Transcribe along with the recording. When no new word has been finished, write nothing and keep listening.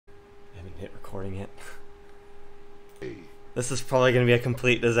recording it. This is probably going to be a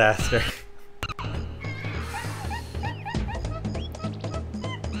complete disaster.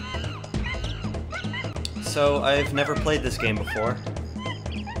 So, I've never played this game before.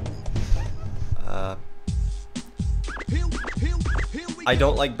 I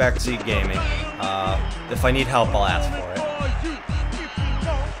don't like backseat gaming. If I need help, I'll ask for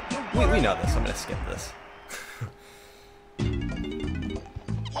it. We know this. I'm gonna skip this.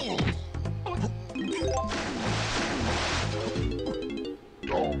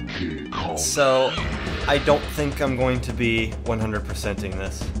 So, I don't think I'm going to be 100%ing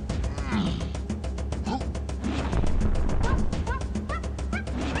this.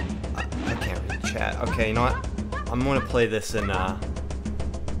 I can't read chat. Okay, you know what? I'm going to play this in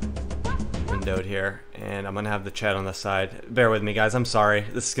windowed here, and I'm going to have the chat on the side. Bear with me, guys. I'm sorry.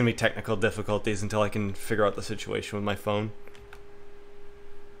 This is going to be technical difficulties until I can figure out the situation with my phone.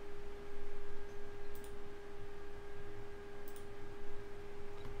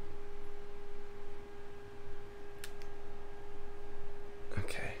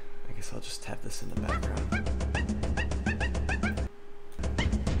 Okay, I guess I'll just tap this in the background.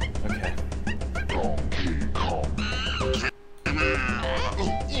 Okay.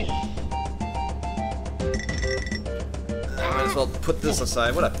 I might as well put this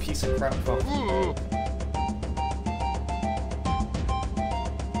aside. What a piece of crap phone.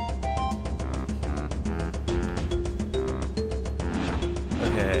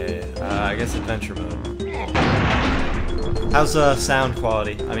 Okay, I guess adventure mode. How's sound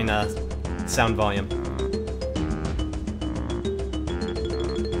quality? I mean, sound volume.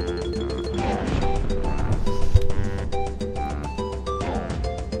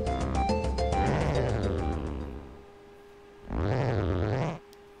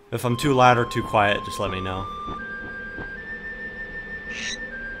 If I'm too loud or too quiet, just let me know.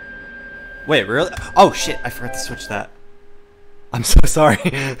 Wait, really? Oh shit, I forgot to switch that. I'm so sorry.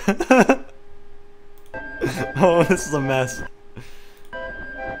 Oh, this is a mess.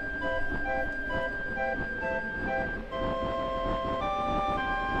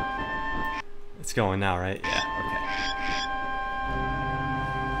 It's going now, right? Yeah, okay.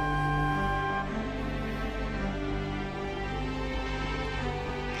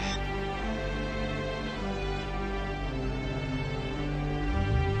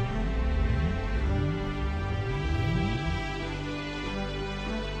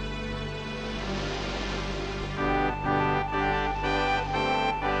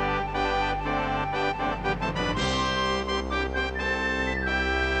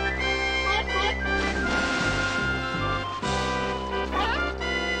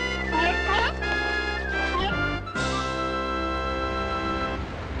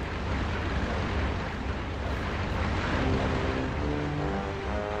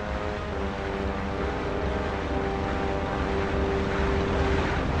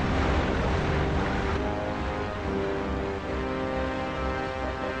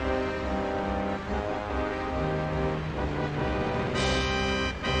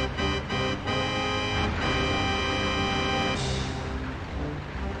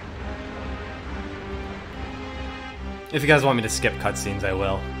 If you guys want me to skip cutscenes, I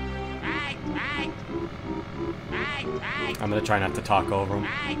will. I'm gonna try not to talk over them.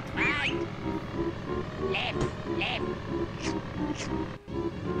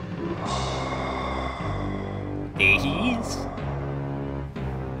 Dahies?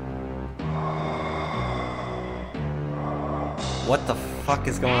 What the fuck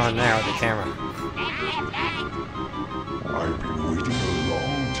is going on there with the camera? I've been waiting a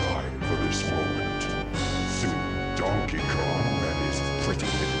long time for this moment. Soon Donkey Kong and his pretty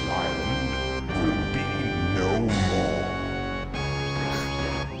little island will be no more.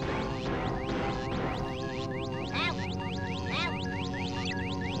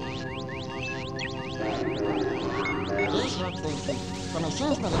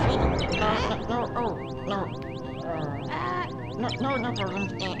 No problem.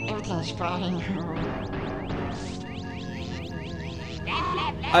 Everything's fine.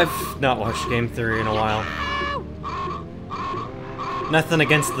 I've not watched Game Theory in a while. Nothing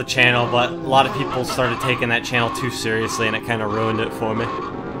against the channel, but a lot of people started taking that channel too seriously and it kind of ruined it for me.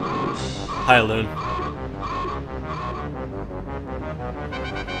 Hi, Loon.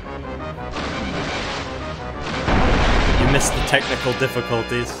 You missed the technical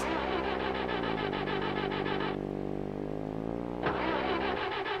difficulties.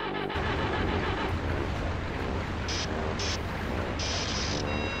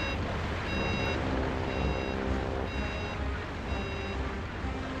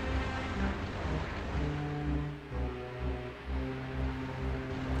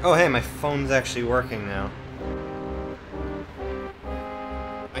 Oh hey, my phone's actually working now.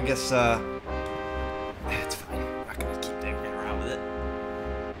 I guess, it's fine. I'm not gonna keep digging around with it.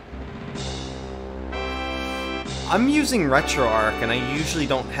 I'm using RetroArch, and I usually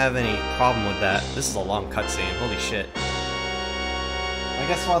don't have any problem with that. This is a long cutscene, holy shit. I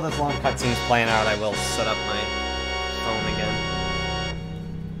guess while this long cutscene's playing out, I will set up my phone again.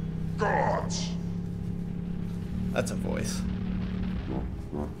 Gods! That's a voice.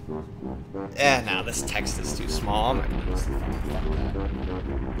 Eh, no, this text is too small. I'm not gonna use it.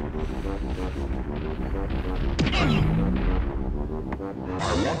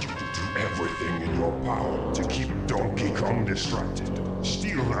 I want you to do everything in your power to keep Donkey Kong distracted.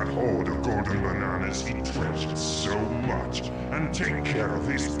 Steal that hoard of golden bananas he treasured so much, and take care of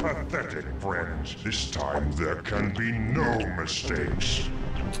his pathetic friends. This time there can be no mistakes.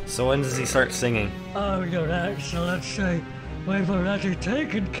 So when does he start singing? Oh, Your Excellency, we've already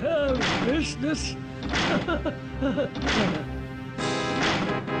taken care of business. I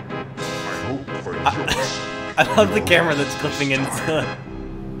hope for yours. I love the camera that's clipping into...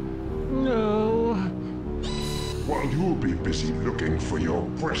 No. While you'll be busy looking for your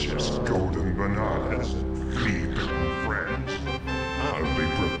precious golden bananas, flea-bitten friends, I'll be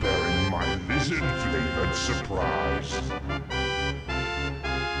preparing my lizard-flavored surprise.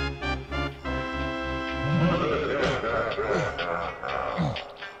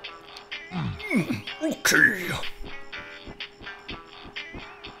 Okay.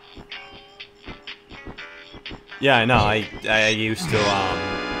 Yeah, I know. I used to,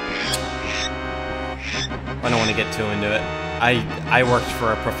 I don't want to get too into it. I worked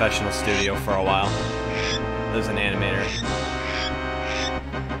for a professional studio for a while. As an animator.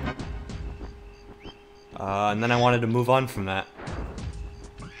 And then I wanted to move on from that.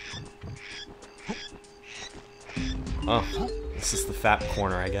 Oh, this is the fat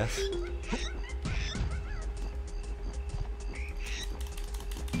corner, I guess.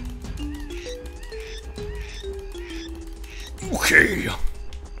 Okay.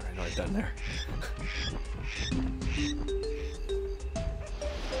 Alright, no, I'm done there.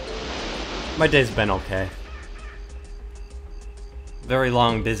 My day's been okay. Very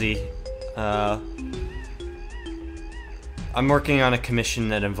long, busy. I'm working on a commission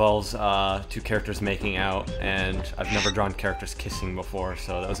that involves two characters making out, and I've never drawn characters kissing before,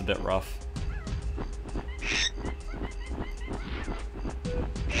 so that was a bit rough.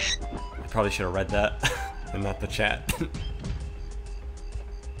 I probably should have read that and not the chat.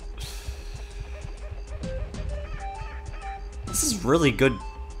 This is really good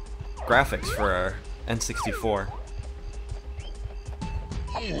graphics for our N64.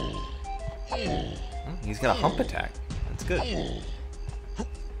 Oh, he's got a hump attack. That's good.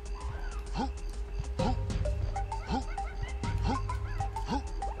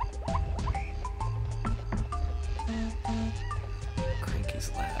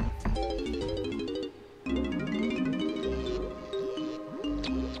 Cranky's lab.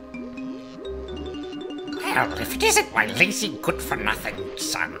 Well, if it isn't my lazy good-for-nothing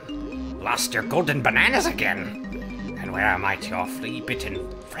son. Lost your golden bananas again. And where might your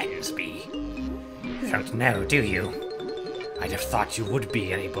flea-bitten friends be? You don't know, do you? I'd have thought you would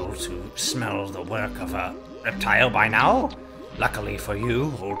be able to smell the work of a reptile by now. Luckily for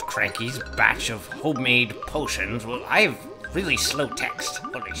you, old Cranky's batch of homemade potions will... I have really slow text.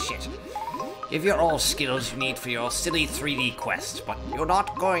 Holy shit. Give you all skills you need for your silly 3D quest, but you're not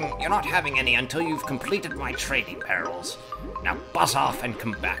having any until you've completed my training perils. Now buzz off and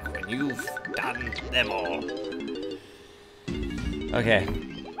come back when you've done them all. Okay.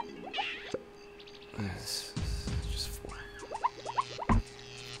 Just 4.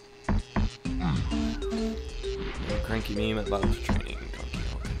 Cranky meme at bottom of training. Donkey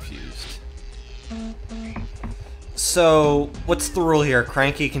all confused. So, what's the rule here?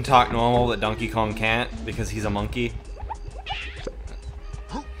 Cranky can talk normal, but Donkey Kong can't because he's a monkey?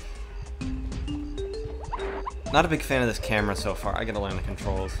 Not a big fan of this camera so far. I gotta learn the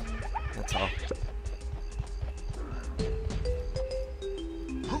controls. That's all.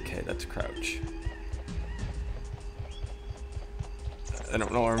 Okay, that's crouch. I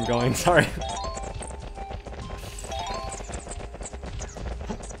don't know where I'm going, sorry.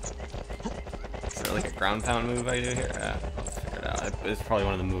 Is there like a ground pound move I do here? I'll figure it out. It's probably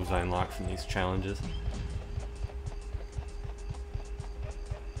one of the moves I unlock from these challenges.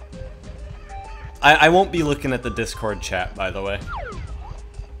 I won't be looking at the Discord chat, by the way.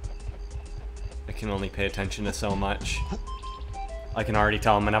 I can only pay attention to so much. I can already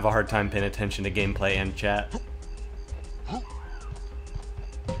tell I'm gonna have a hard time paying attention to gameplay and chat.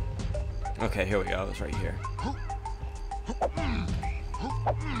 Okay, here we go. It's right here.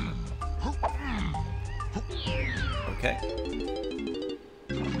 Okay.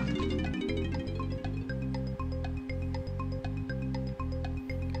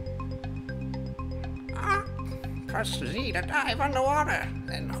 Press Z to dive underwater.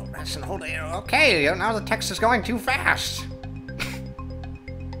 Then press and hold air. Okay, now the text is going too fast.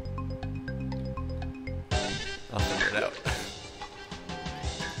 I'll figure it out.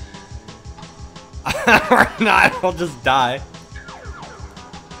 Or not, I'll just die.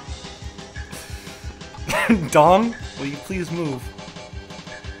 Dong, will you please move?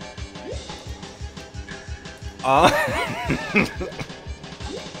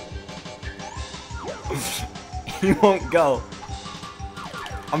 He won't go.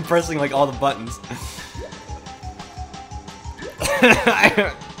 I'm pressing like all the buttons.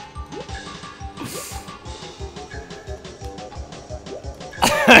 I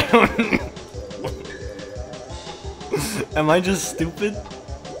don't... Am I just stupid?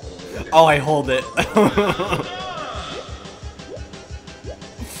 Oh, I hold it.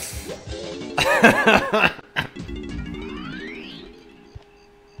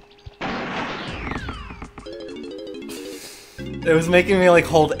 It was making me like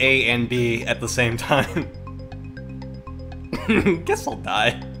hold A and B at the same time. Guess I'll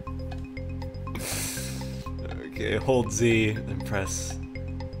die. Okay, hold Z and press.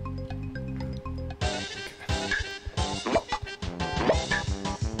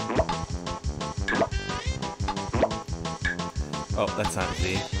 Oh, that's not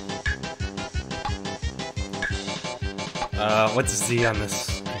Z. What's Z on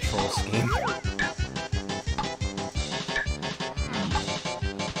this control scheme?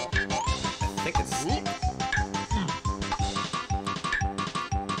 I think it's...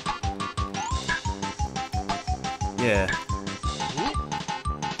 Yeah.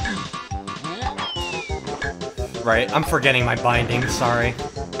 Right, I'm forgetting my bindings, sorry.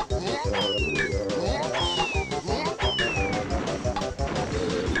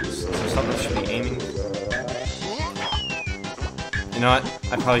 You know what?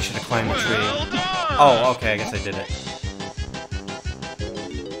 I probably should have climbed the tree. Oh, okay, I guess I did it.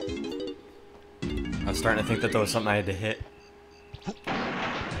 I was starting to think that there was something I had to hit.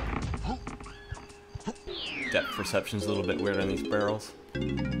 Depth perception's a little bit weird on these barrels.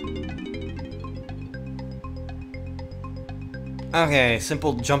 Okay,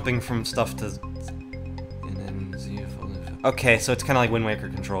 simple jumping from stuff to... And then Z. Okay, so it's kind of like Wind Waker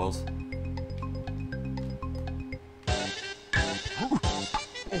controls.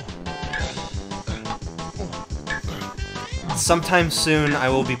 Sometime soon, I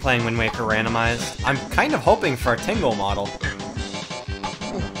will be playing Wind Waker randomized. I'm kind of hoping for a Tingle model.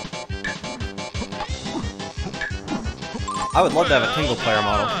 I would love to have a Tingle player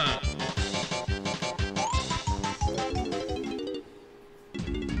model.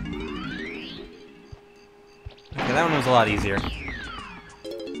 Okay, that one was a lot easier.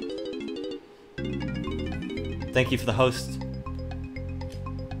 Thank you for the host.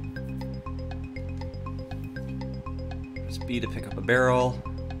 Press B to pick up a barrel.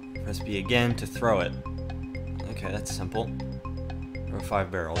 Press B again to throw it. Okay, that's simple. Throw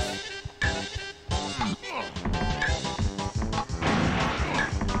 5 barrels.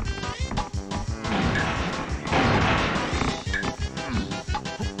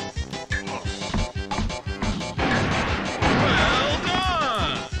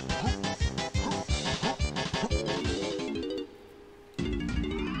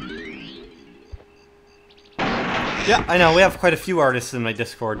 Yeah, I know, we have quite a few artists in my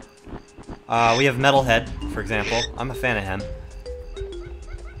Discord. We have Metalhead, for example. I'm a fan of him.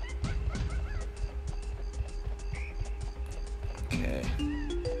 Okay.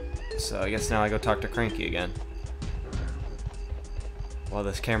 So I guess now I go talk to Cranky again. While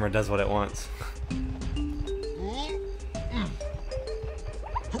this camera does what it wants.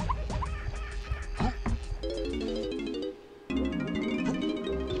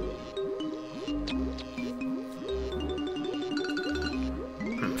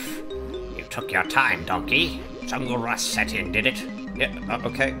 Took your time, donkey. Jungle rust set in, did it? Yeah,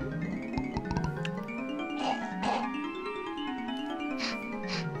 okay.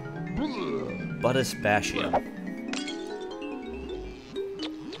 Budisbashium.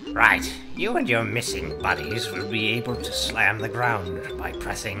 Right. You and your missing buddies will be able to slam the ground by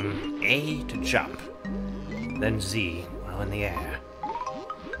pressing A to jump, then Z while in the air.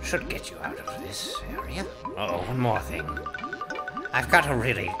 Should get you out of this area. Oh, one more thing. I've got a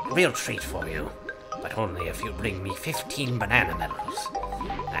real treat for you, but only if you bring me 15 banana medals.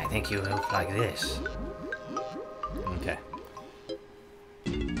 I think you look like this. Okay.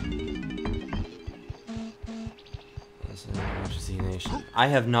 Watch Z Nation. I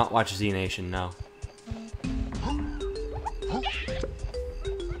have not watched Z Nation, no.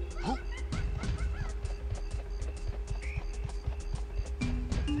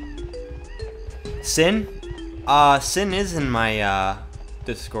 Sin? Sin is in my,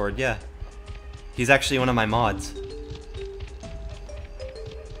 Discord, yeah. He's actually one of my mods.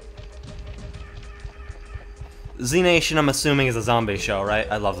 Z Nation, I'm assuming, is a zombie show, right?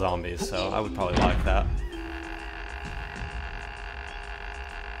 I love zombies, so I would probably like that.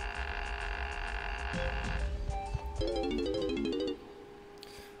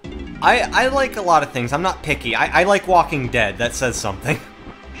 I like a lot of things. I'm not picky. I like Walking Dead. That says something.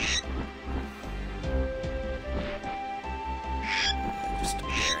 Just a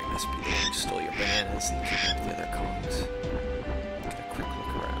bear must be there who stole your bananas and kidnapped the other Kongs. Get a quick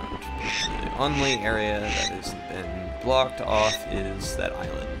look around. The only area that has been blocked off is that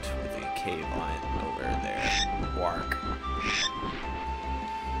island with a cave on it over there. Wark.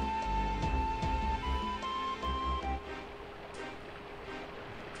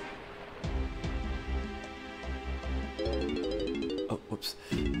 Oh, whoops.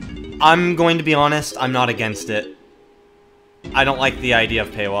 I'm going to be honest, I'm not against it. I don't like the idea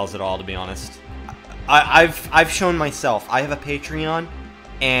of paywalls at all, to be honest. I've shown myself. I have a Patreon,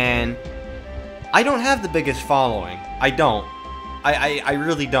 and I don't have the biggest following. I don't. I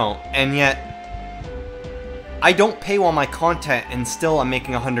really don't. And yet, I don't paywall my content, and still I'm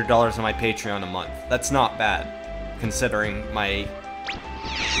making $100 on my Patreon a month. That's not bad, considering my,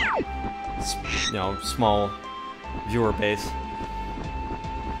 you know, small viewer base.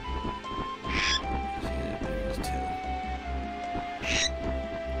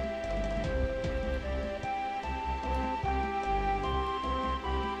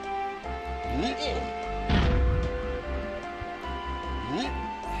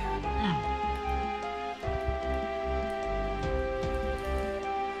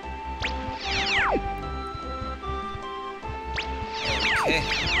 Okay.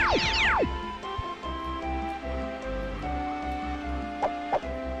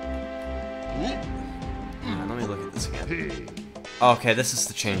 Let me look at this again. Okay, this is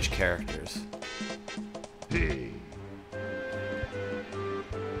to change characters.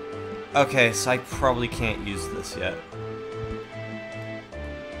 Okay, so I probably can't use this yet.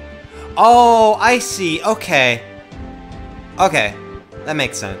 Oh, I see. Okay. Okay, that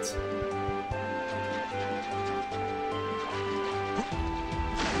makes sense.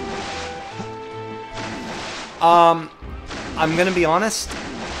 I'm gonna be honest,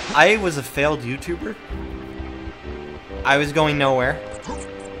 I was a failed YouTuber. I was going nowhere.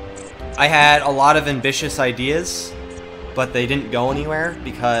 I had a lot of ambitious ideas, but they didn't go anywhere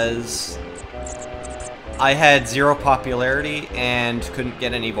because I had zero popularity and couldn't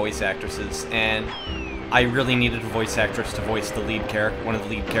get any voice actresses, and I really needed a voice actress to voice the lead one of the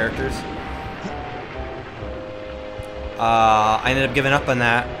lead characters. I ended up giving up on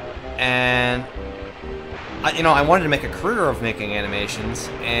that, and I wanted to make a career of making animations,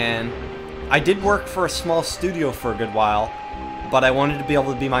 and I did work for a small studio for a good while, but I wanted to be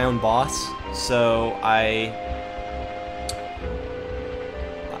able to be my own boss, so I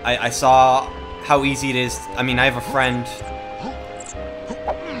saw how easy it is. I mean, I have a friend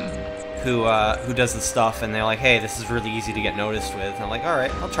who does this stuff, and they're like, hey, this is really easy to get noticed with. And I'm like,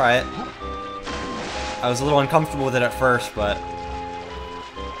 alright, I'll try it. I was a little uncomfortable with it at first, but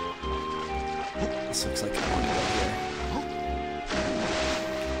this looks like I want to go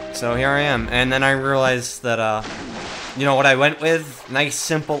here. So here I am, and then I realized that, you know what I went with? Nice,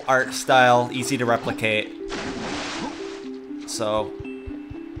 simple art style, easy to replicate. So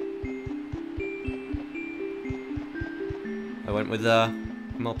I went with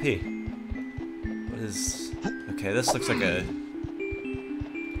MLP. What is... Okay, this looks like a...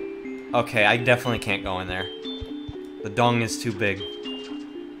 Okay, I definitely can't go in there. The dong is too big.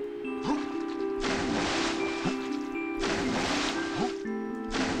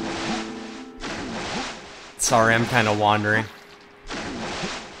 Sorry, I'm kind of wandering.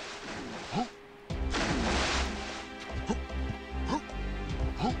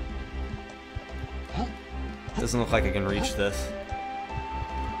 Doesn't look like I can reach this.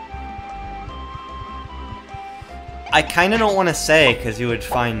 I kind of don't want to say, because you would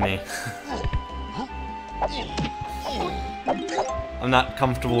find me. I'm not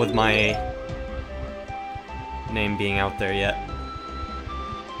comfortable with my name being out there yet.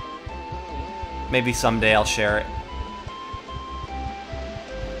 Maybe someday I'll share it.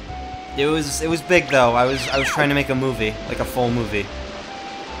 It was big though. I was trying to make a movie, like a full movie.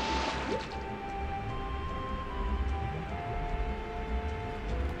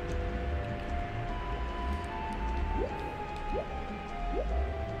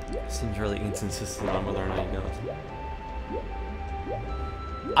 Seems really inconsistent on whether or not he knows.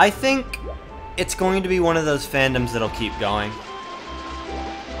 I think it's going to be one of those fandoms that'll keep going.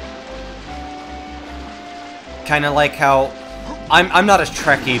 kind of like how... I'm not a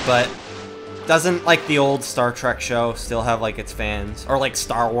Trekkie, but doesn't, like, the old Star Trek show still have, like, its fans? Or, like,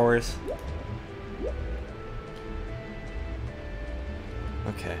 Star Wars?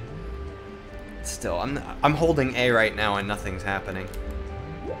 Okay. Still, I'm holding A right now and nothing's happening.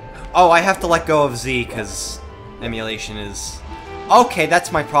 Oh, I have to let go of Z, because emulation is... Okay,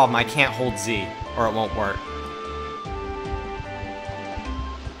 that's my problem. I can't hold Z, or it won't work.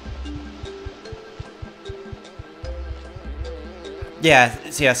 Yeah,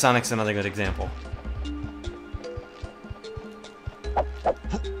 Sonic's another good example.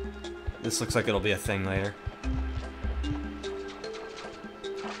 This looks like it'll be a thing later.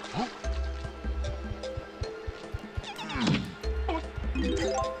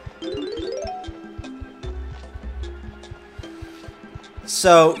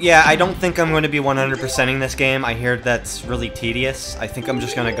 So, yeah, I don't think I'm going to be 100%ing this game. I hear that's really tedious. I think I'm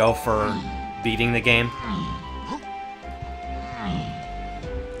just going to go for beating the game.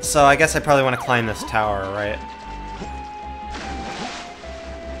 So, I guess I probably want to climb this tower, right?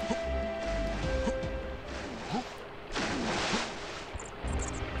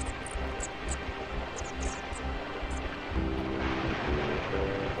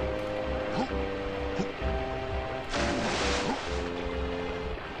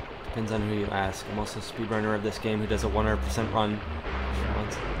 Depends on who you ask. I'm also a speedrunner of this game who does a 100% run.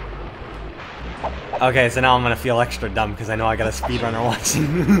 Okay, so now I'm gonna feel extra dumb because I know I got a speedrunner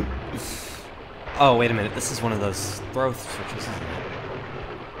watching. Oh, wait a minute. This is one of those throw switches, isn't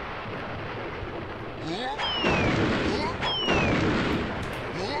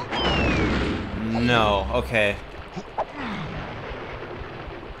it? No, okay.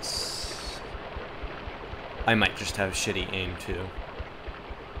 I might just have shitty aim too.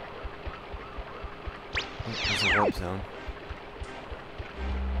 There's a warp zone.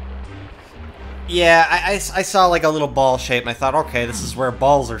 Yeah, I saw like a little ball shape and I thought, okay, this is where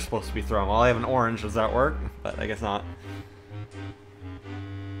balls are supposed to be thrown. Well, I have an orange, does that work? But I guess not.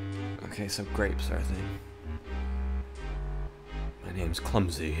 Okay, so grapes are a thing. My name's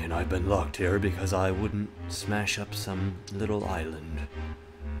Clumsy and I've been locked here because I wouldn't smash up some little island.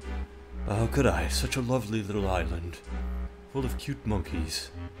 How could I? Such a lovely little island. Full of cute monkeys.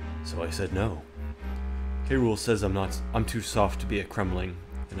 So I said no. K-Rule says I'm too soft to be a Kremling,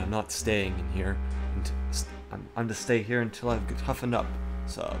 and I'm not staying in here. I'm to stay here until I've toughened up,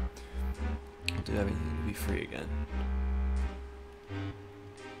 so I'll do everything to be free again.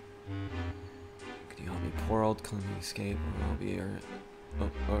 Could you help me, poor old Clumsy, escape, or I'll be alright.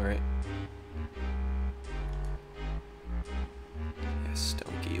 Oh, alright. Yes,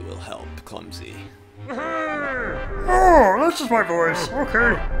 Donkey will help, Clumsy. Oh, this is my voice.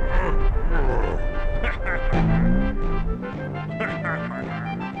 Okay.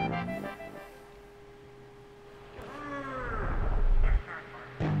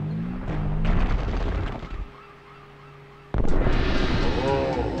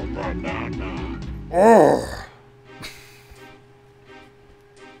 Oh!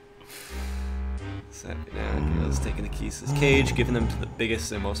 Now he's taking the keys to his cage, giving them to the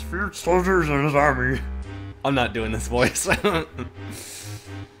biggest and most feared soldiers in his army. I'm not doing this voice.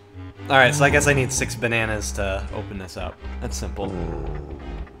 Alright, so I guess I need 6 bananas to open this up. That's simple.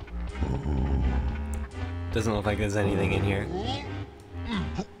 Doesn't look like there's anything in here.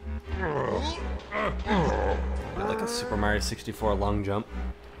 Like a Super Mario 64 long jump.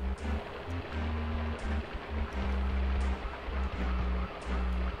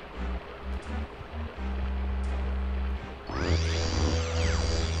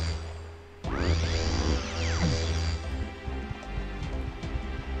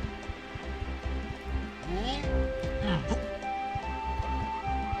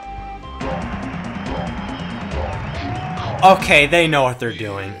 Okay, they know what they're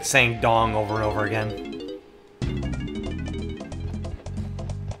doing, saying dong over and over again.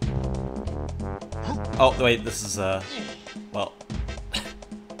 Oh, wait, this is, well...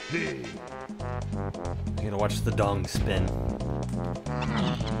 I gotta watch the dong spin.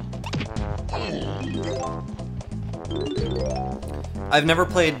 I've never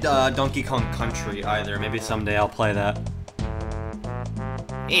played, Donkey Kong Country either. Maybe someday I'll play that.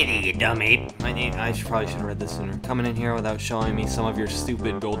 Hey, you dumb ape. I probably should have read this sooner. Coming in here without showing me some of your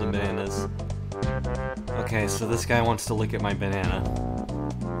stupid golden bananas. Okay, so this guy wants to look at my banana.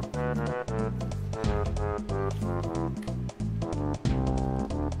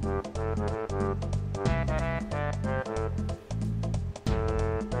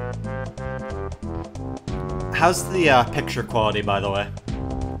 How's the picture quality, by the way?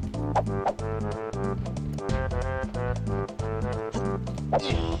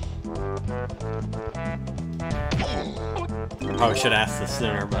 probably should ask this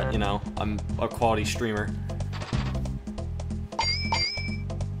sooner, but, you know, I'm a quality streamer.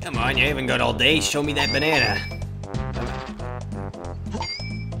 Come on, you haven't got all day. Show me that banana.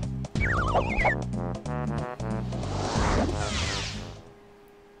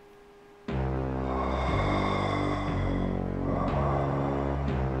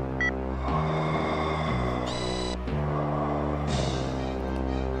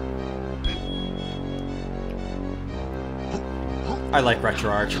 I like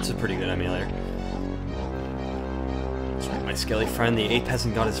RetroArch, it's a pretty good emulator. That's right, my skelly friend, the ape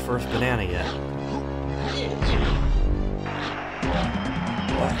hasn't got his first banana yet.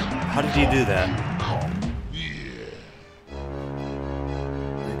 What? How did you do that?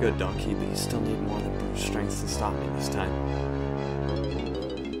 You're good, Donkey, but you still need more than brute strength to stop me this time.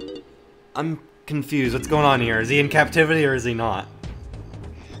 I'm confused, what's going on here? Is he in captivity or is he not?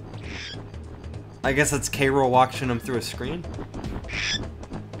 I guess it's K-Rool watching him through a screen?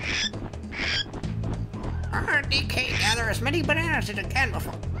 DK, gather as many bananas as you can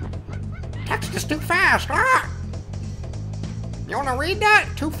before... Text is too fast, You wanna read that?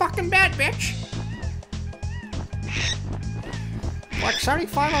 Too fucking bad, bitch! Like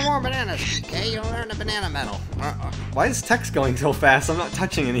 75 or more bananas, DK, you'll earn a banana medal. Why is text going so fast? I'm not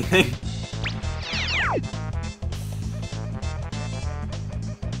touching anything.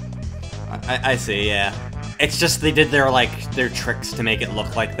 I see, yeah. It's just they did their tricks to make it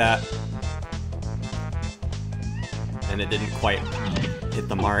look like that. And it didn't quite hit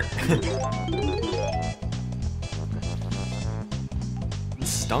the mark.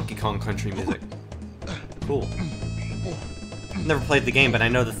 This is Donkey Kong Country music. Cool. Never played the game, but I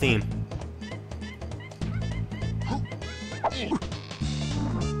know the theme.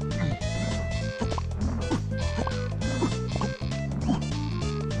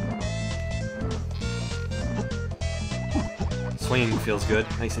 Swinging feels good,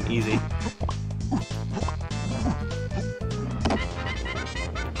 nice and easy.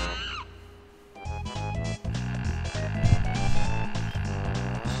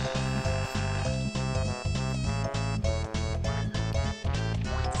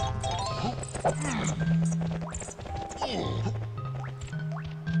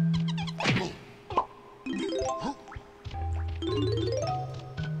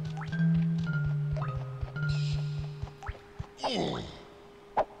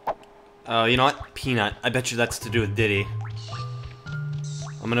 Oh, you know what? Peanut. I bet you that's to do with Diddy.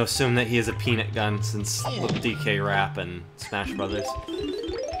 I'm gonna assume that he is a peanut gun since with DK Rap and Smash Brothers.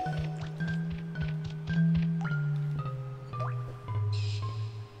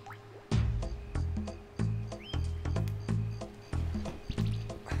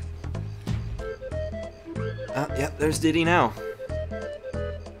 Yep, there's Diddy now.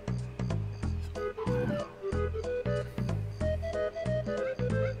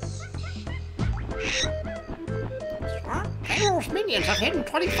 K-Rool's minions have hidden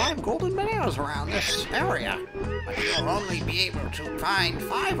 25 golden bananas around this area, but you'll only be able to find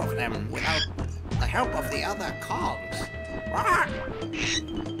 5 of them without the help of the other cogs.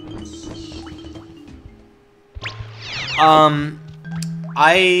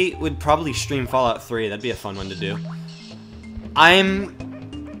 I would probably stream Fallout 3. That'd be a fun one to do.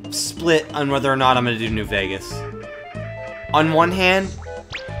 I'm split on whether or not I'm gonna do New Vegas. On one hand,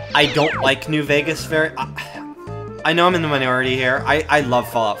 I don't like New Vegas very... I know I'm in the minority here. I love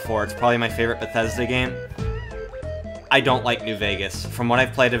Fallout 4. It's probably my favorite Bethesda game. I don't like New Vegas. From what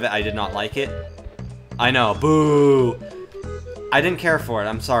I've played of it, I did not like it. I know. Boo! I didn't care for it.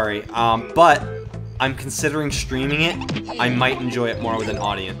 I'm sorry. But I'm considering streaming it. I might enjoy it more with an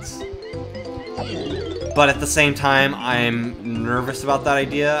audience. But at the same time, I'm nervous about that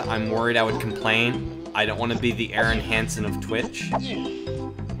idea. I'm worried I would complain. I don't want to be the Aaron Hansen of Twitch.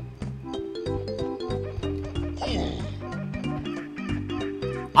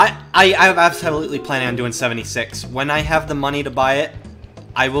 I'm absolutely planning on doing 76. When I have the money to buy it,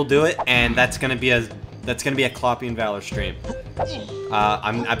 I will do it, and that's gonna be a Cloppy and Valor stream.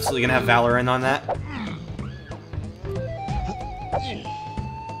 I'm absolutely gonna have Valor in on that.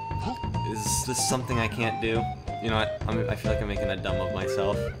 Is this something I can't do? You know what? I feel like I'm making a dumb of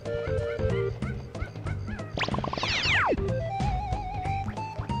myself.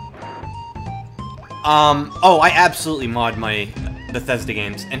 Oh, I absolutely mod my Bethesda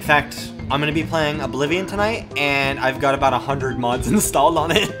games. In fact, I'm gonna be playing Oblivion tonight, and I've got about 100 mods installed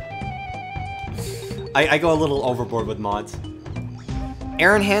on it. I go a little overboard with mods.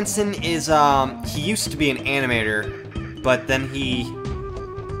 Aaron Hansen is, he used to be an animator, but then he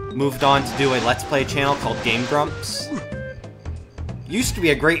moved on to do a Let's Play channel called Game Grumps. Used to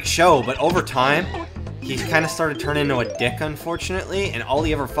be a great show, but over time, he's kind of started turning into a dick, unfortunately, and all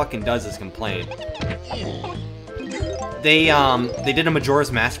he ever fucking does is complain. They did a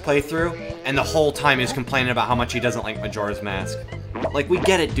Majora's Mask playthrough, and the whole time he was complaining about how much he doesn't like Majora's Mask. Like, we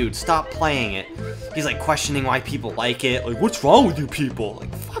get it, dude. Stop playing it. He's, like, questioning why people like it. Like, what's wrong with you people?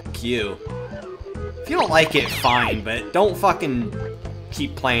 Like, fuck you. If you don't like it, fine, but don't fucking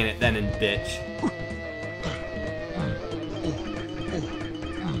keep playing it then and bitch.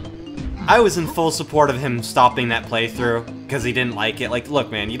 I was in full support of him stopping that playthrough because he didn't like it. Like, look,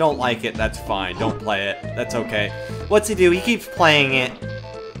 man, you don't like it, that's fine. Don't play it. That's okay. What's he do? He keeps playing it,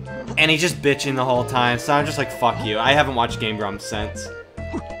 and he's just bitching the whole time, so I'm just like, fuck you. I haven't watched Game Grumps since.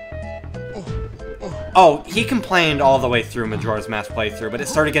 Oh, he complained all the way through Majora's Mask playthrough, but it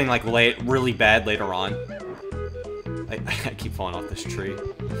started getting, like, really bad later on. I keep falling off this tree.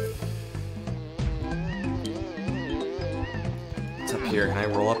 What's up here? Can I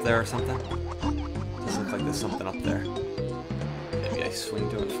roll up there or something? Doesn't look like there's something up there. Maybe I swing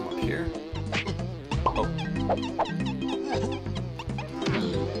to it from up here? Oh.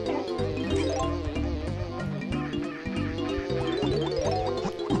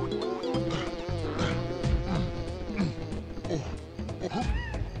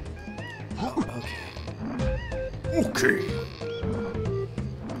 Okay.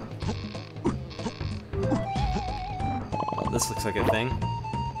 Oh, this looks like a thing.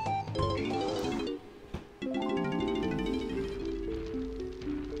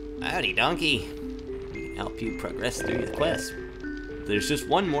 Howdy, donkey. We can help you progress through your quest. There's just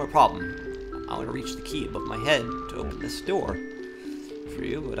one more problem. I want to reach the key above my head to open this door for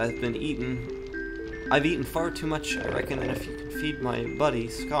you, but I've eaten far too much. I reckon that if you can feed my buddy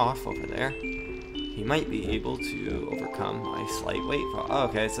Scoff over there, he might be able to overcome my slight weight problem. Oh,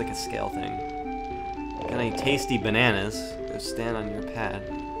 okay, it's like a scale thing. Got any tasty bananas? Go stand on your pad.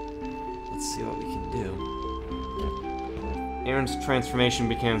 Let's see what we can do. Aaron's transformation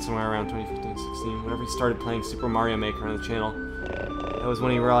began somewhere around 2015-16. Whenever he started playing Super Mario Maker on the channel, that was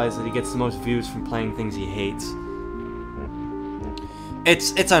when he realized that he gets the most views from playing things he hates.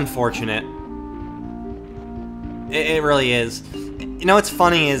 It's unfortunate. It really is. You know what's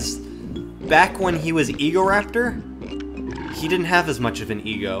funny is, back when he was Egoraptor, he didn't have as much of an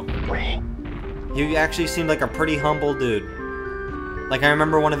ego. He actually seemed like a pretty humble dude. Like, I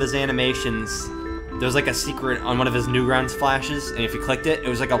remember one of his animations, there was like a secret on one of his Newgrounds flashes, and if you clicked it, it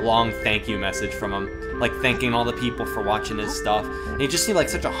was like a long thank you message from him. Like, thanking all the people for watching his stuff. And he just seemed like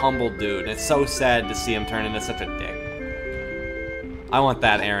such a humble dude, and it's so sad to see him turn into such a dick. I want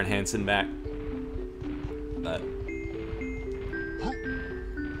that Aaron Hansen back. But...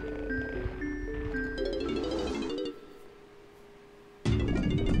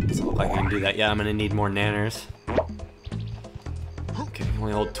 doesn't look like I can do that. Yeah, I'm gonna need more nanners. Okay, I can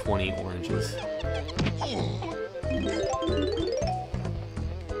only hold 20 oranges.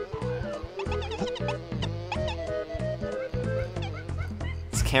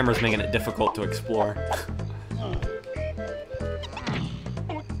 This camera's making it difficult to explore.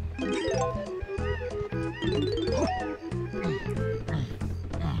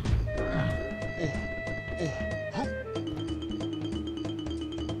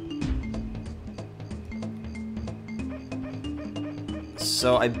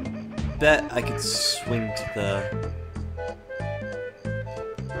 So I bet I could swing to the...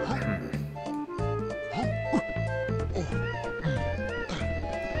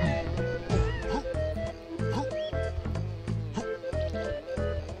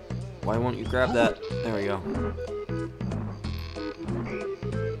 Why won't you grab that? There we go.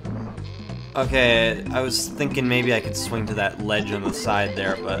 Okay, I was thinking maybe I could swing to that ledge on the side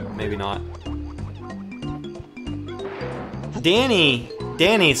there, but maybe not.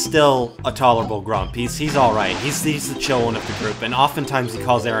 Danny's still a tolerable grump. He's alright. He's the chill one of the group, and oftentimes he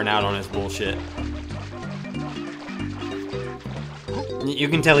calls Aaron out on his bullshit. You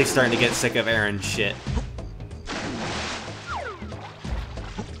can tell he's starting to get sick of Aaron's shit.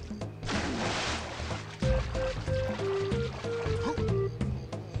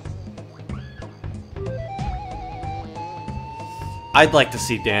 I'd like to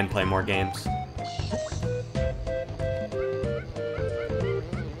see Dan play more games.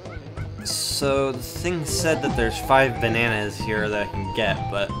 So, the thing said that there's 5 bananas here that I can get,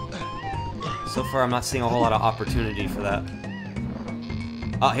 but so far I'm not seeing a whole lot of opportunity for that.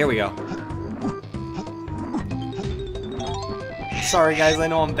 Oh, here we go. Sorry guys, I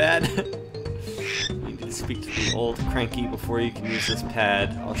know I'm bad. You need to speak to the old cranky before you can use this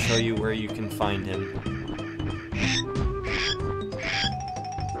pad. I'll show you where you can find him.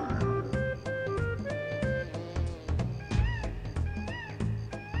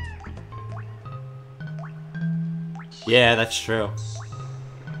 Yeah, that's true.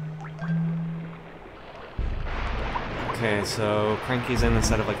 Okay, so Cranky's in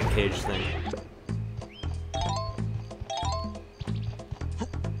instead of like a cage thing.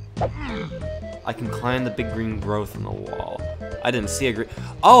 I can climb the big green growth on the wall. I didn't see a green...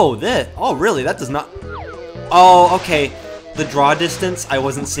 Oh, this! Oh, really? That does not... Oh, okay. The draw distance, I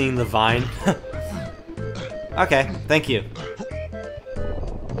wasn't seeing the vine. Okay, thank you.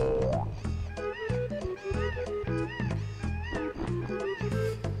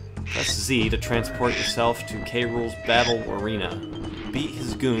 Press Z to transport yourself to K. Rool's battle arena. Beat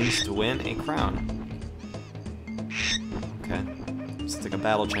his goons to win a crown. Okay, it's like a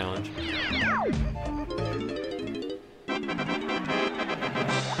battle challenge.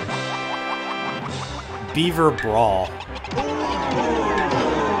 Beaver Brawl.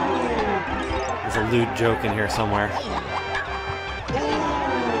 There's a lewd joke in here somewhere.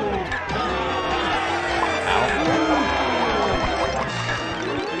 Ow.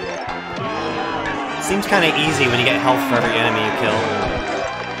 Seems kind of easy when you get health for every enemy you kill.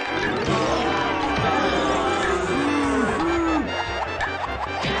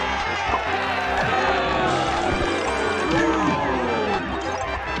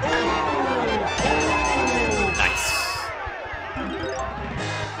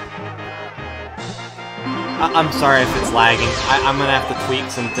 I'm sorry if it's lagging. I'm gonna have to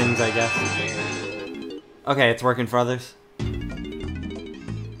tweak some things, I guess. Okay, it's working for others.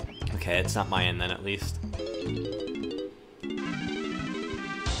 Okay, it's not my end then, at least.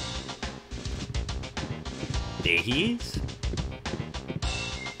 There he is.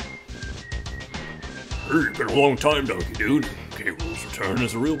 Hey, been a long time, Donkey Dude. K. Rool's return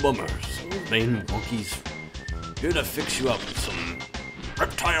is a real bummer, so main monkey's here to fix you up with some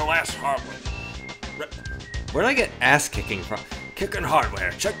reptile-ass hardware. Where'd I get ass kicking from? Kicking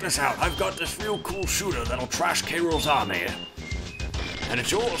hardware. Check this out. I've got this real cool shooter that'll trash K. Rool's army. And it's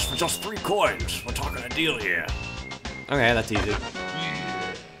yours for just 3 coins. We're talking a deal here. Okay, that's easy.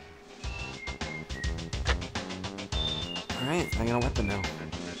 Alright, I got a weapon now.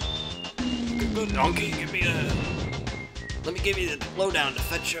 Good donkey, give me a... Let me give you the lowdown to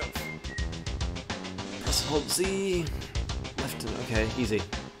fetch up. Press hold Z. Left and... Okay, easy.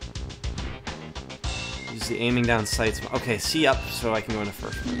 Use the aiming down sights. Okay, C up so I can go into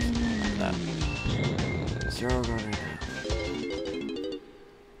first person. That. 0 going right now.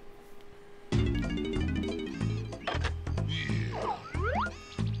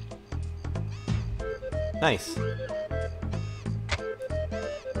 Nice.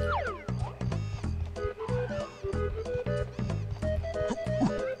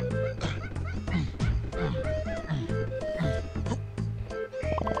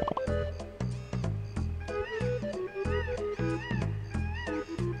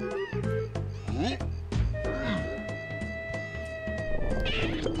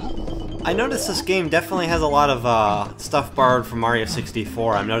 I noticed this game definitely has a lot of stuff borrowed from Mario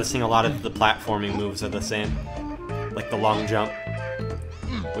 64. I'm noticing a lot of the platforming moves are the same. Like the long jump,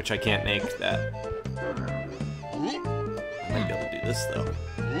 which I can't make that. I might be able to do this though.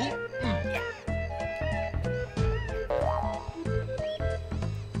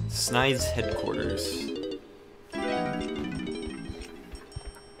 Snide's headquarters.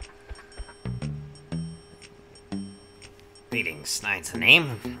 Greetings, Snide's the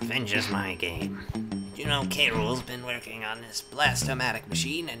name. Revenge is my game. You know K. Rool's been working on this blast-o-matic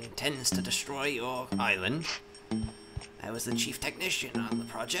machine and intends to destroy your island. I was the chief technician on the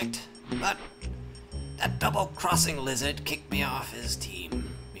project, but that double-crossing lizard kicked me off his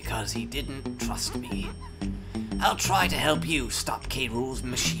team because he didn't trust me. I'll try to help you stop K. Rool's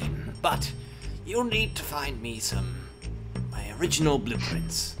machine, but you'll need to find me my original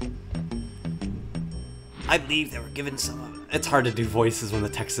blueprints. I believe they were given some of... It's hard to do voices when the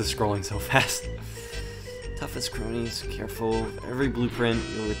text is scrolling so fast. Toughest cronies, careful. Every blueprint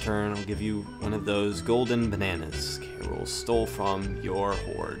you'll return, I'll give you one of those golden bananas K. Rool stole from your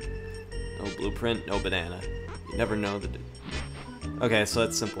horde. No blueprint, no banana. You never know the... Okay, so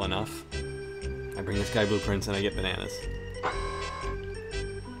that's simple enough. I bring this guy blueprints and I get bananas.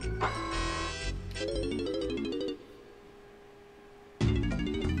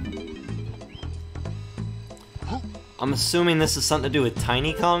 I'm assuming this is something to do with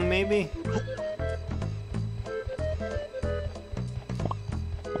Tiny Kong, maybe?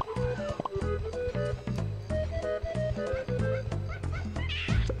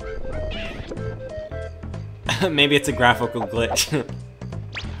 Maybe it's a graphical glitch.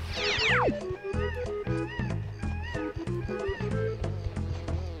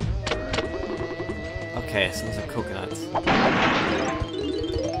 Okay, so those are coconuts.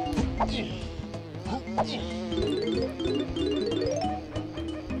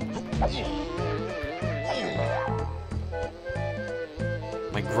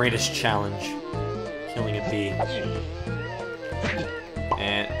 My greatest challenge. Killing a bee.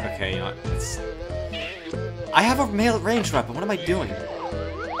 And, okay, you know what? I have a male ranged weapon. What am I doing?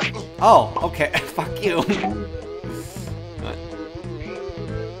 Oh, okay. Fuck you.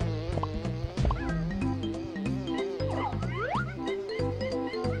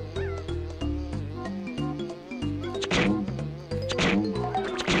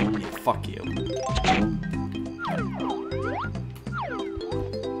 Fuck you.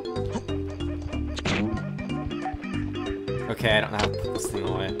 Okay, I don't know how to put this thing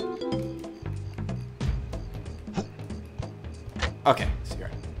away. Okay, so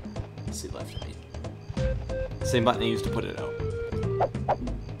here. Let's see left and right. Same button I used to put it out.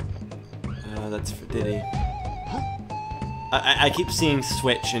 That's for Diddy. I keep seeing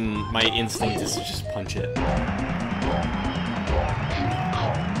switch and my instinct is to just punch it.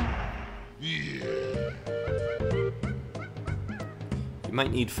 You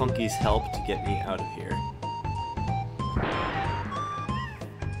might need Funky's help to get me out of here.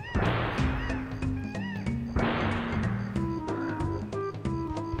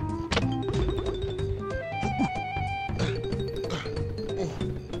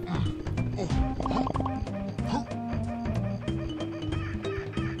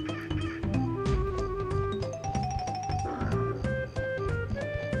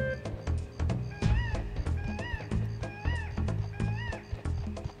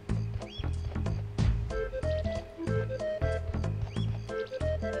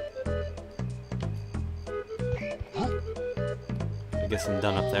 I guess I'm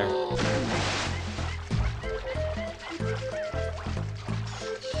done up there.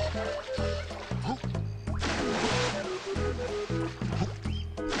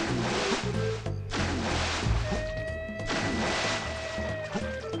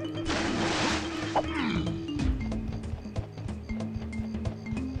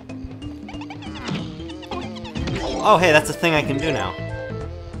 Oh, hey, that's a thing I can do now.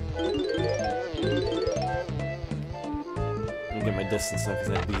 Get my distance up because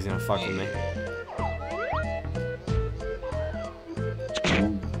that bee's gonna fuck with me.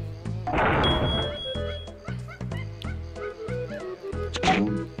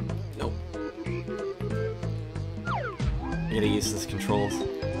 Nope. I gotta use this controls.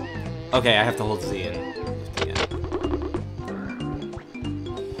 Okay, I have to hold Z in.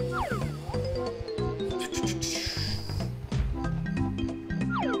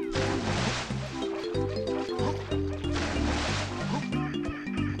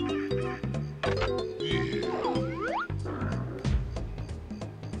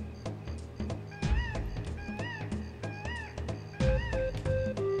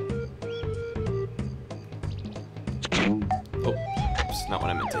 Oh, that's not what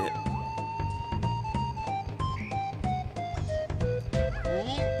I meant to hit.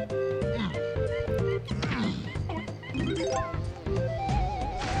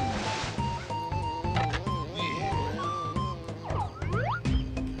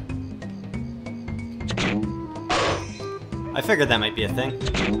 I figured that might be a thing.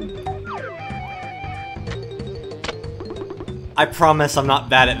 I promise I'm not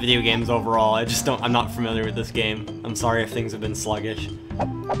bad at video games overall, I'm not familiar with this game. I'm sorry if things have been sluggish.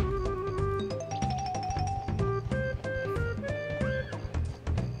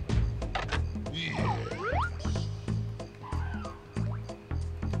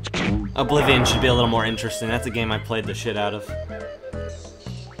 Oblivion should be a little more interesting, that's a game I played the shit out of.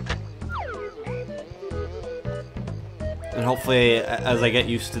 And hopefully, as I get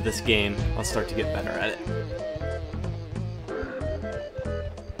used to this game, I'll start to get better at it.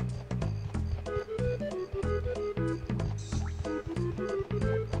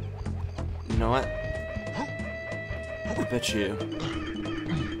 You know what? I bet you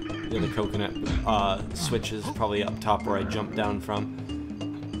the other coconut switch is probably up top where I jumped down from.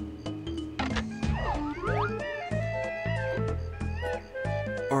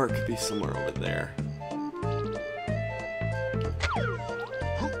 Or it could be somewhere over there.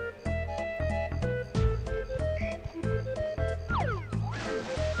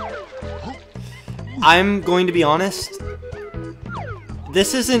 I'm going to be honest,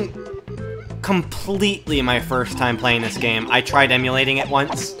 this isn't completely my first time playing this game. I tried emulating it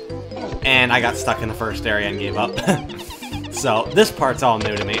once, and I got stuck in the first area and gave up. So, this part's all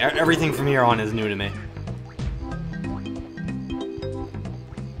new to me. Everything from here on is new to me.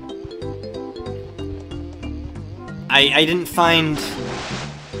 I didn't find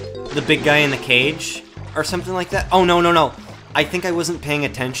the big guy in the cage, or something like that. Oh, no. I think I wasn't paying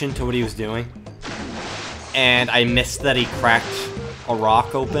attention to what he was doing. and I missed that he cracked a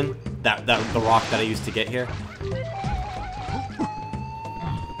rock open. The rock that I used to get here.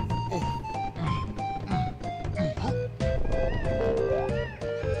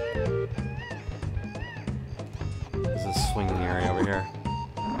 There's a swinging area over here.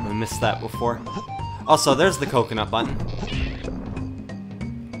 I missed that before. Also, there's the coconut button.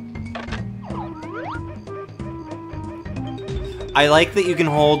 I like that you can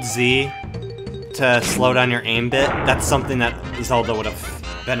hold Z to slow down your aim bit. That's something that Zelda would have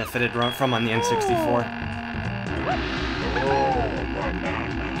benefited from on the N64.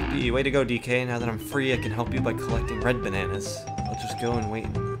 Way to go, DK. Now that I'm free, I can help you by collecting red bananas. I'll just go and wait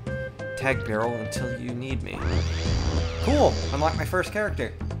in tag barrel until you need me. Cool! Unlock my first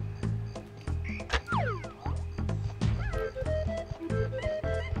character.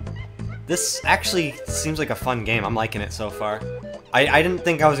 This actually seems like a fun game. I'm liking it so far. I didn't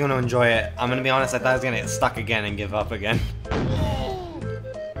think I was going to enjoy it. I'm going to be honest, I thought I was going to get stuck again and give up again.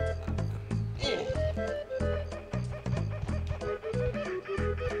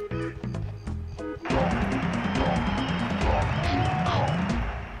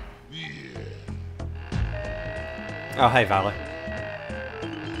 Oh, hey, Valor.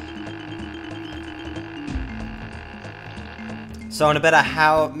 So in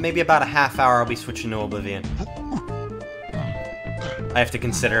maybe about a half hour, I'll be switching to Oblivion. I have to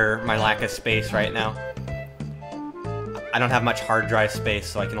consider my lack of space right now. I don't have much hard drive space,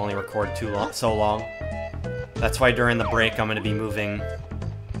 so I can only record so long. That's why during the break, I'm going to be moving...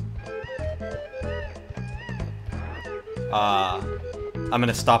 I'm going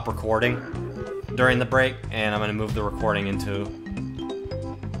to stop recording during the break, and I'm going to move the recording into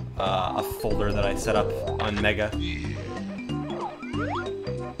a folder that I set up on Mega.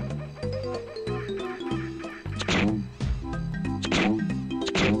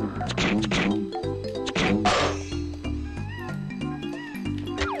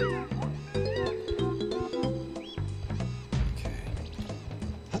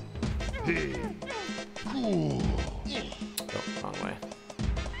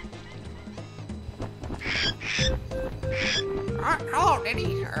 Hello,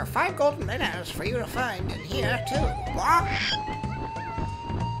 Diddy. There are 5 golden bananas for you to find in here, too. What?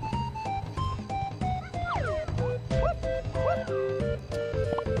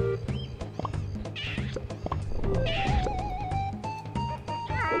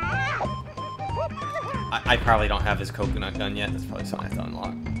 I probably don't have his coconut gun yet. That's probably something I have to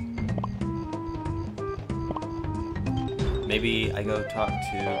unlock. Maybe I go talk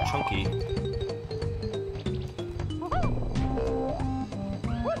to Chunky.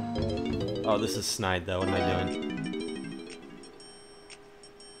 Oh, this is snide though. What am I doing?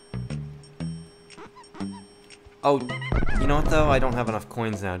 Oh, you know what though? I don't have enough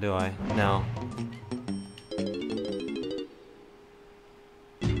coins now, do I? No.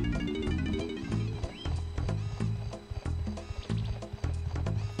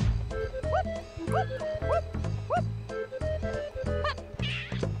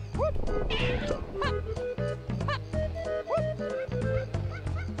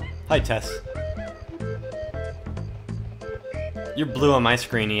 Hi, Tess. You're blue on my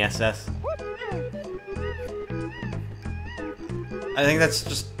screen, ESS. I think that's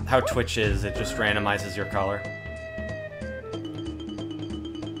just how Twitch is. It just randomizes your color.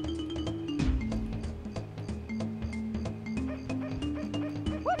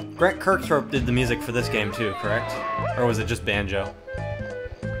 Brett Kirkthorpe did the music for this game too, correct? Or was it just banjo?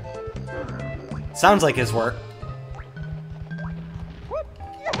 Sounds like his work.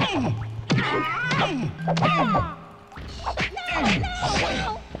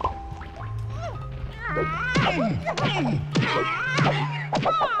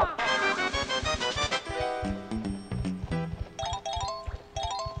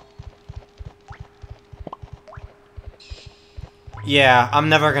 Yeah, I'm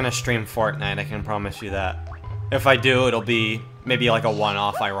never gonna stream Fortnite, I can promise you that. If I do, it'll be maybe like a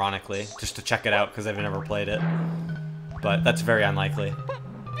one-off, ironically, just to check it out, because I've never played it. But that's very unlikely.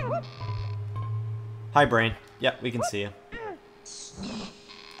 Hi, Brain. Yeah, we can see you.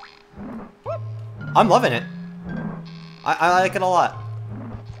 I'm loving it. I like it a lot.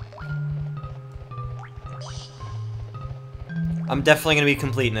 I'm definitely going to be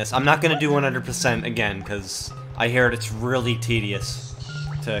completing this. I'm not going to do 100% again, because I hear it's really tedious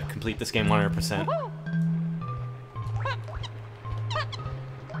to complete this game 100%.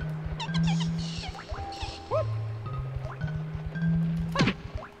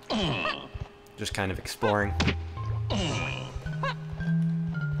 Just kind of exploring.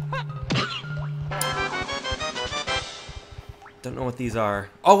 Don't know what these are.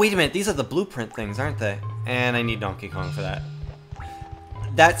 Oh, wait a minute. These are the blueprint things, aren't they? And I need Donkey Kong for that.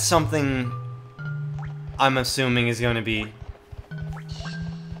 That's something I'm assuming is going to be...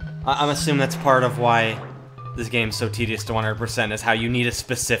 I'm assuming that's part of why this game's so tedious to 100%, is how you need a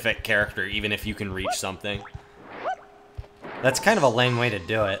specific character, even if you can reach something. That's kind of a lame way to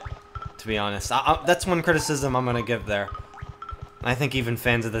do it, to be honest. That's one criticism I'm going to give there. I think even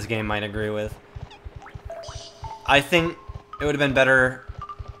fans of this game might agree with. I think it would have been better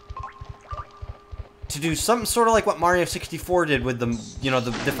to do something sort of like what Mario 64 did with the, you know,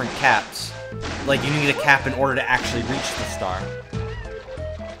 the different caps. Like, you need a cap in order to actually reach the star.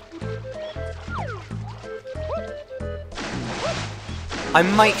 I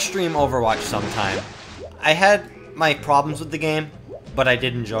might stream Overwatch sometime. I had my problems with the game, but I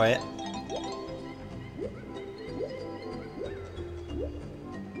did enjoy it.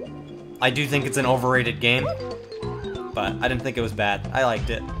 I do think it's an overrated game, but I didn't think it was bad. I liked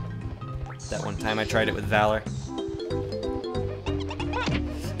it. That one time I tried it with Valor.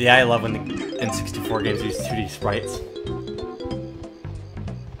 Yeah, I love when the N64 games use 2D sprites.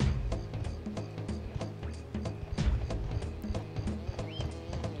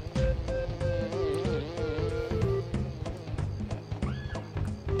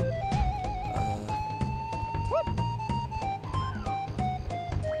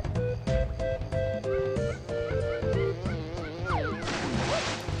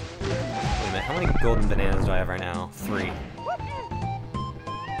 How many golden bananas do I have right now? 3.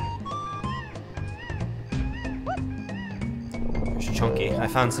 There's Chunky. I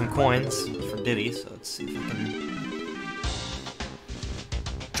found some coins for Diddy, so let's see if we can...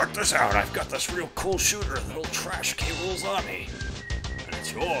 Check this out, I've got this real cool shooter that'll trash K-Rool's army. And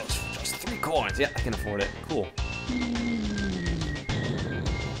it's yours for just 3 coins. Yeah, I can afford it. Cool.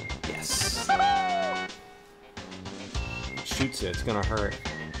 Yes. Shoots it, it's gonna hurt.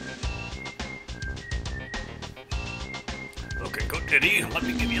 Looking good, Diddy. Let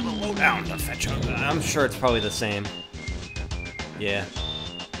me give you the lowdown to fetch up. I'm sure it's probably the same. Yeah.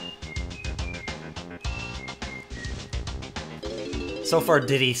 So far,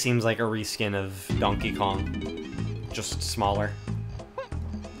 Diddy seems like a reskin of Donkey Kong. Just smaller.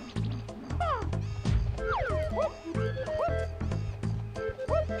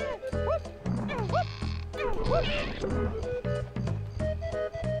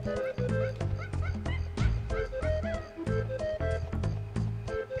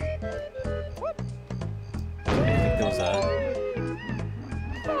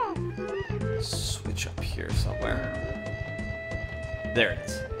 Switch up here somewhere. There it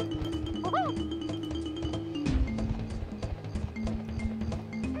is.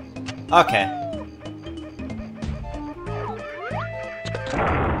 Okay.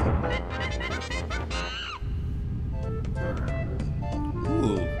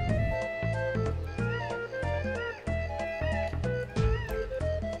 Ooh.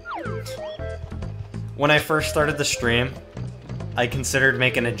 When I first started the stream, I considered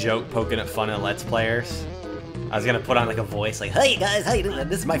making a joke poking at fun at Let's Players. I was gonna put on like a voice like, "Hey guys, how you doing?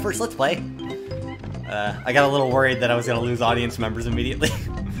 This is my first Let's Play." I got a little worried that I was gonna lose audience members immediately.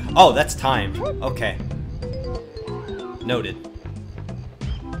 Oh, that's timed. Okay. Noted.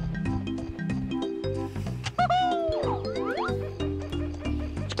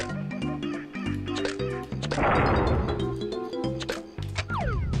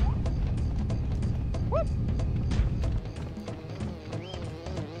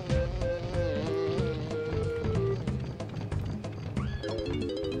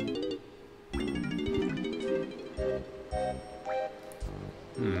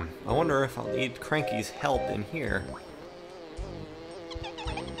 I wonder if I'll need Cranky's help in here.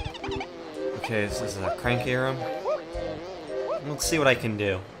 Okay, this is a Cranky room. Let's see what I can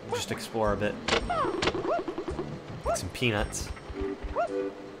do. Just explore a bit. Get some peanuts.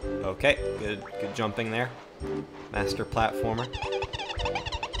 Okay, good jumping there. Master platformer.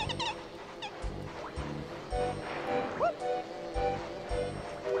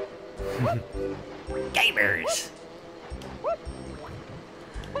 Gamers!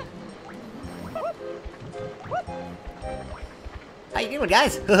 How you doing,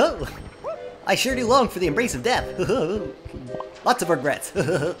 guys? I sure do long for the embrace of death. Lots of regrets.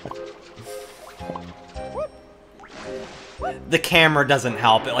 The camera doesn't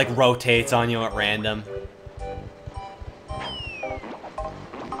help. It like rotates on you at random.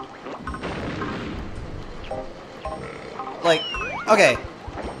 Like, okay,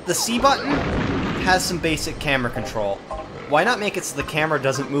 the C button has some basic camera control. Why not make it so the camera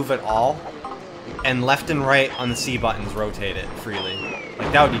doesn't move at all, and left and right on the C buttons rotate it freely?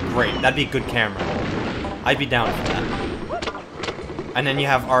 Like, that would be great. That'd be a good camera. I'd be down for that. And then you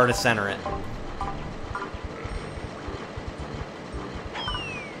have R to center it.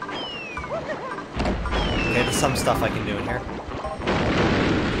 some stuff I can do in here.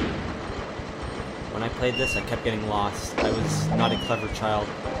 When I played this, I kept getting lost. I was not a clever child.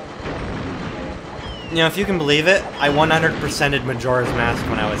 You know, if you can believe it, I 100%ed Majora's Mask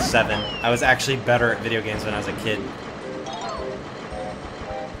when I was 7. I was actually better at video games when I was a kid.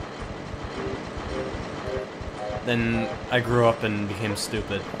 Then I grew up and became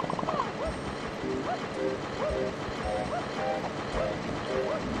stupid.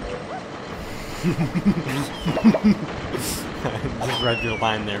 Just read your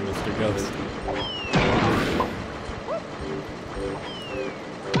line there, Mr. Ghost.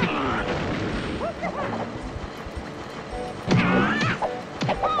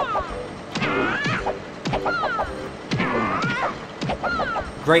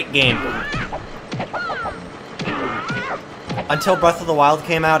 Great game. Until Breath of the Wild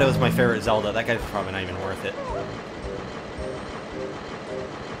came out, it was my favorite Zelda. That guy's probably not even worth it.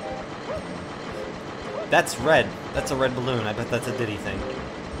 That's red. That's a red balloon. I bet that's a Diddy thing.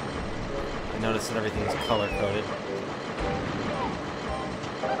 I noticed that everything's color-coded.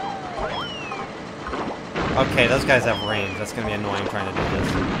 Okay, those guys have range. That's gonna be annoying trying to do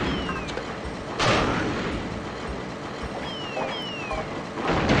this.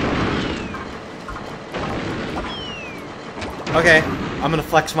 Okay, I'm gonna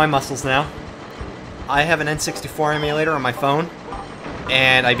flex my muscles now. I have an N64 emulator on my phone,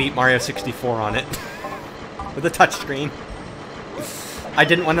 and I beat Mario 64 on it. With a touchscreen. I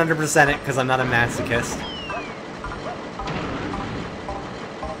didn't 100% it because I'm not a masochist.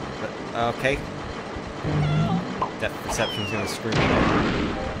 But, okay. Depth perception's gonna screw me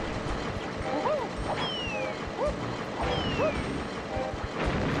there.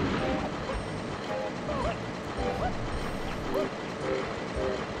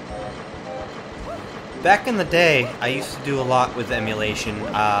 Back in the day, I used to do a lot with emulation.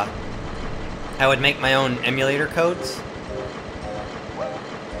 I would make my own emulator codes.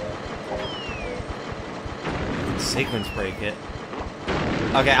 Sequence break it.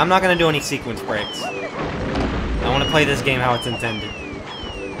 Okay, I'm not gonna do any sequence breaks. I want to play this game how it's intended.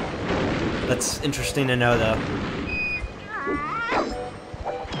 That's interesting to know, though.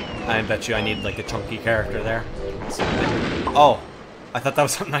 I bet you I need, like, a chunky character there. Oh! I thought that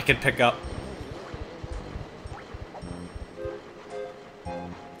was something I could pick up.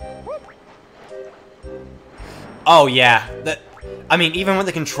 Oh, yeah. I mean, even with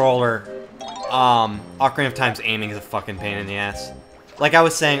the controller, Ocarina of Time's aiming is a fucking pain in the ass. Like I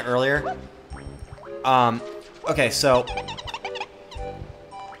was saying earlier, okay, so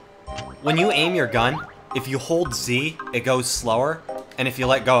when you aim your gun, if you hold Z, it goes slower, and if you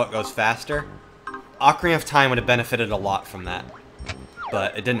let go, it goes faster. Ocarina of Time would have benefited a lot from that,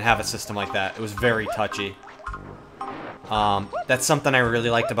 but it didn't have a system like that. It was very touchy. That's something I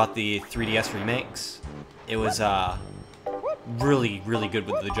really liked about the 3DS remakes. It was, really, really good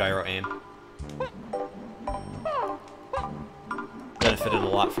with the gyro aim. Benefited a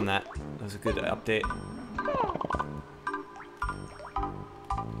lot from that. It was a good update.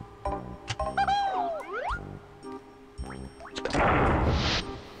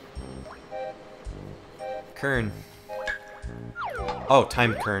 Kern. Oh,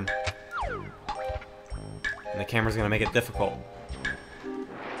 timed Kern. And the camera's gonna make it difficult.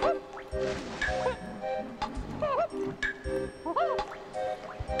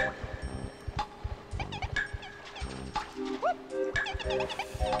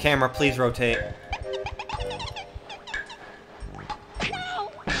 Camera, please rotate.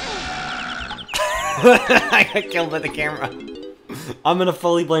 I got killed by the camera. I'm gonna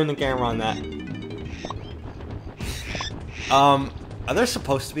fully blame the camera on that. Are there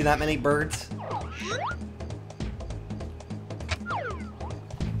supposed to be that many birds?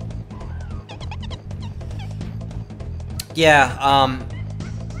 Yeah,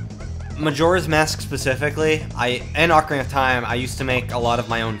 Majora's Mask specifically, and Ocarina of Time, I used to make a lot of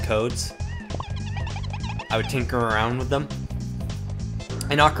my own codes. I would tinker around with them.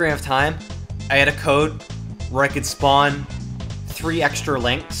 In Ocarina of Time, I had a code where I could spawn 3 extra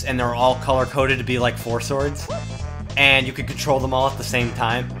links, and they're all color-coded to be like 4 swords. And you could control them all at the same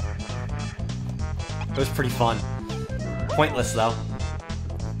time. It was pretty fun. Pointless, though.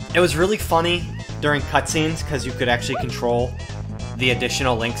 It was really funny during cutscenes, because you could actually control the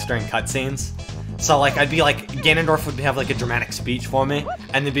additional links during cutscenes. So, like, I'd be like, Ganondorf would have, like, a dramatic speech for me,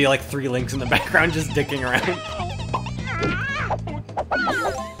 and there'd be, like, 3 links in the background just dicking around.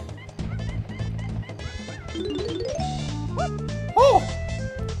 Oh!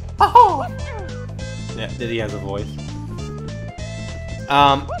 Oh! Yeah, Diddy has a voice.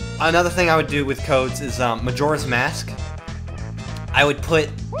 Another thing I would do with codes is, Majora's Mask. I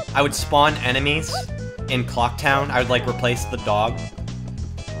would spawn enemies in Clocktown, I would like replace the dog,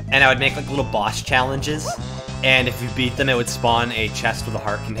 and I would make like little boss challenges, and if you beat them, it would spawn a chest with a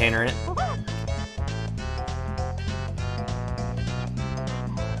heart container in it.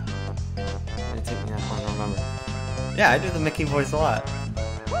 Did it take me that long to remember? Yeah, I do the Mickey voice a lot.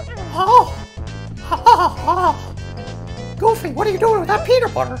 Oh! Goofy, what are you doing with that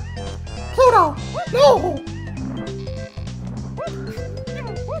peanut butter? Pluto, no!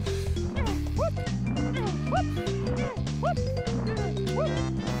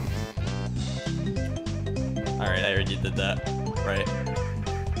 Alright, I already did that. Right.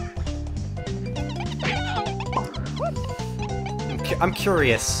 I'm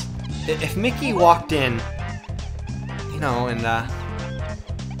curious. If Mickey walked in, you know, and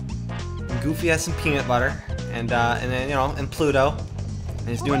Goofy has some peanut butter, and then, you know, and Pluto, and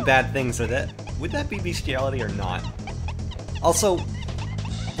he's doing bad things with it, would that be bestiality or not? Also,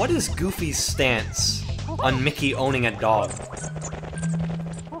 what is Goofy's stance on Mickey owning a dog?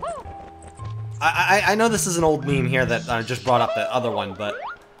 I know this is an old meme here that I just brought up that other one, but...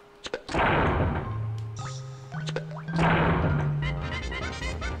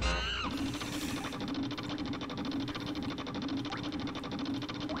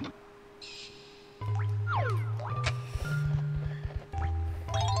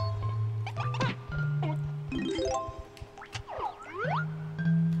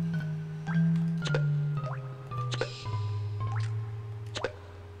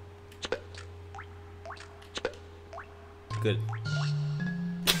 Good.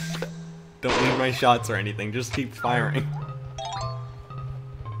 Don't leave my shots or anything, just keep firing.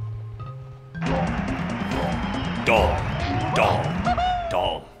 Doll. Doll.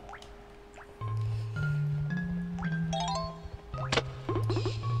 Doll.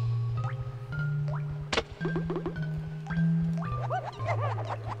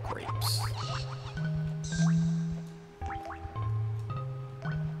 Grapes.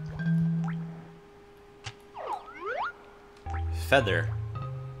 Feather.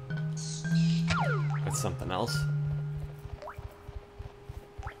 That's something else.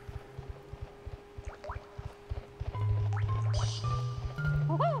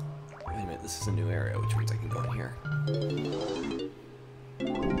 Wait a minute, this is a new area, which means I can go in here.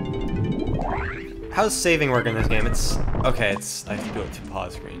 How's saving work in this game? It's... okay, it's... I have to do it to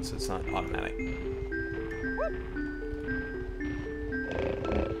pause screen, so it's not automatic.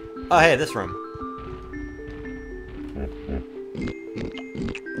 Oh, hey, this room.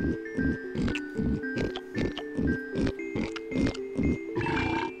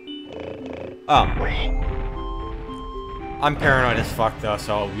 Oh. I'm paranoid as fuck though,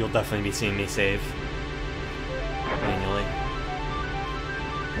 so you'll definitely be seeing me save manually.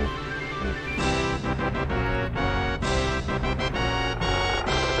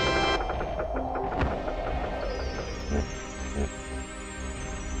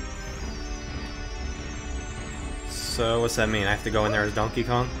 So what's that mean? I have to go in there as Donkey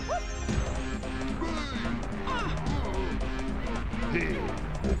Kong?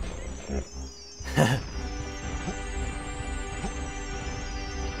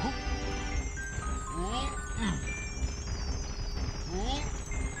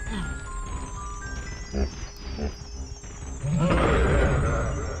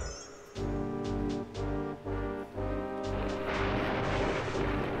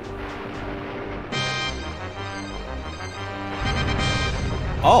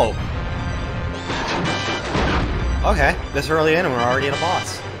 Oh! Okay, this early in and we're already at a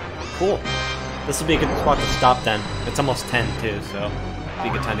boss. Cool. This will be a good spot to stop then. It's almost 10 too, so it'll be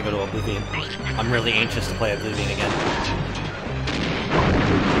a good time to go to Oblivion. I'm really anxious to play Oblivion again.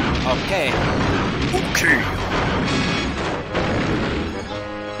 Okay. Okay.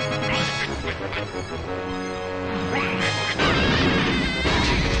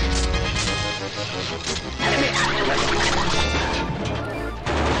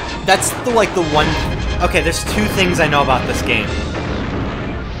 That's the, like, the one... okay, there's two things I know about this game.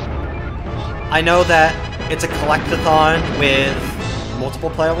 I know that it's a collectathon with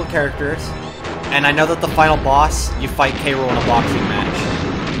multiple playable characters, and I know that the final boss, you fight K. Rool in a boxing match.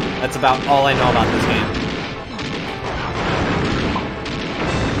 That's about all I know about this game.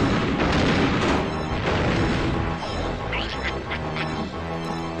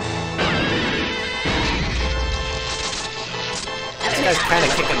 This guy's kind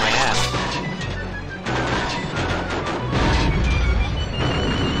of kicking my ass.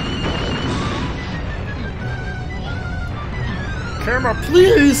 Camera,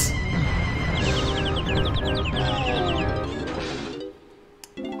 please!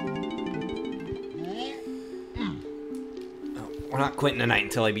 Oh, we're not quitting tonight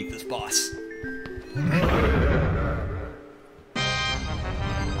until I beat this boss.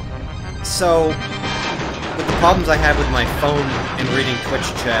 So, with the problems I had with my phone and reading Twitch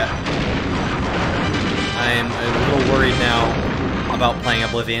chat, I'm a little worried now about playing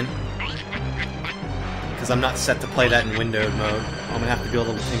Oblivion. Because I'm not set to play that in windowed mode. I'm gonna have to do a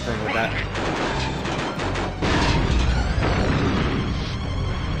little tinkering with that.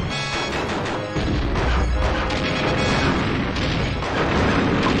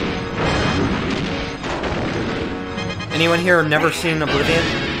 Anyone here never seen Oblivion?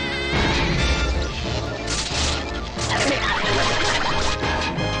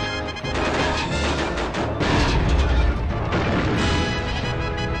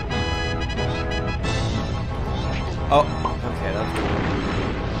 Oh, okay, that's cool.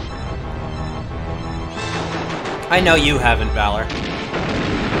 I know you haven't, Valor.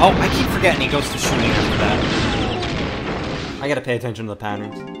 Oh, I keep forgetting he goes to shooting after that. I gotta pay attention to the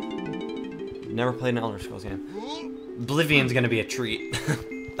patterns. Never played an Elder Scrolls game. Oblivion's gonna be a treat.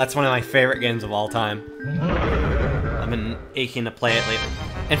 That's one of my favorite games of all time. I've been aching to play it lately.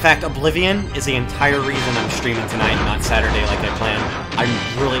 In fact, Oblivion is the entire reason I'm streaming tonight, not Saturday like I planned. I'm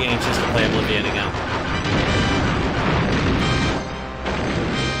really anxious to play Oblivion again.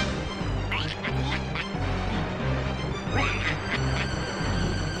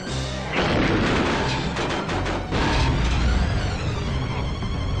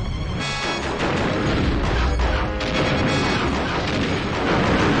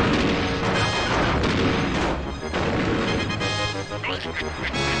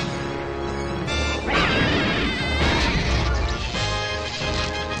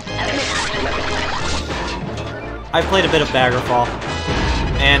 I've played a bit of Daggerfall,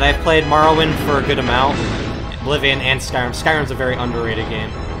 and I've played Morrowind for a good amount, Oblivion and Skyrim. Skyrim's a very underrated game.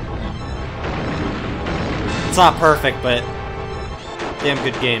 It's not perfect, but damn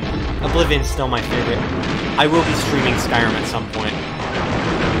good game. Oblivion's still my favorite. I will be streaming Skyrim at some point.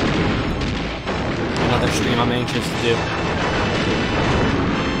 Another stream I'm anxious to do.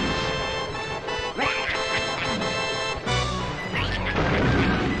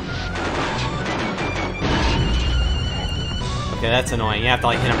 Okay, that's annoying. You have to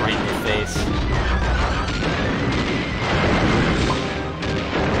like hit him right in your face.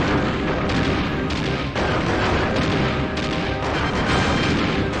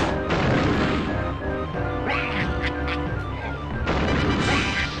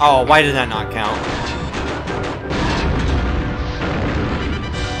 Oh, why did that not count?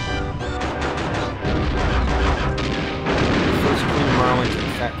 First Queen of Morrowind to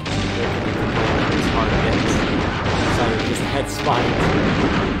effect. It's hard to get. Sorry, just head spine.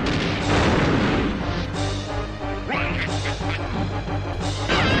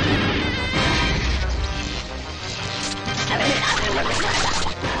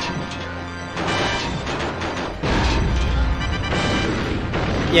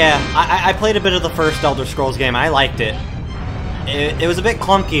 Yeah, I played a bit of the first Elder Scrolls game. I liked it. It was a bit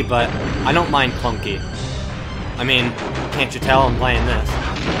clunky, but I don't mind clunky. I mean, can't you tell I'm playing this?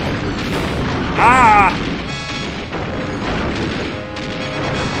 Ah!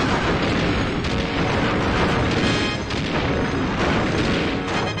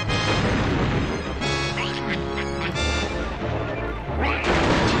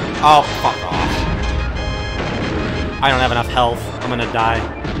 Oh, fuck off. I don't have enough health. I'm gonna die.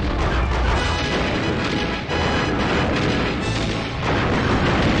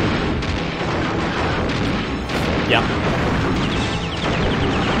 Yep.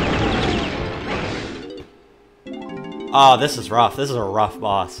 Oh, this is rough. This is a rough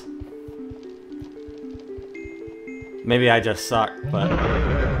boss. Maybe I just suck, but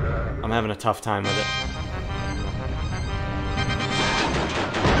I'm having a tough time with it.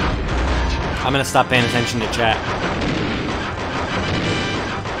 I'm gonna stop paying attention to chat.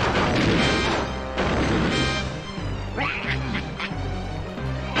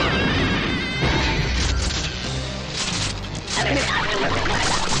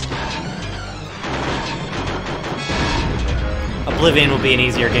 Oblivion will be an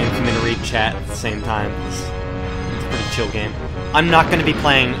easier game for me to read chat at the same time. It's a pretty chill game. I'm not going to be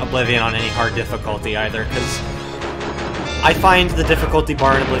playing Oblivion on any hard difficulty either, because I find the difficulty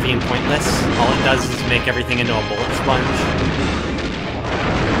bar in Oblivion pointless. All it does is make everything into a bullet sponge.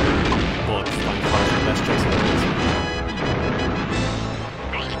 Bullet sponge bar is the best choice of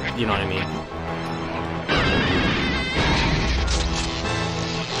words. You know what I mean.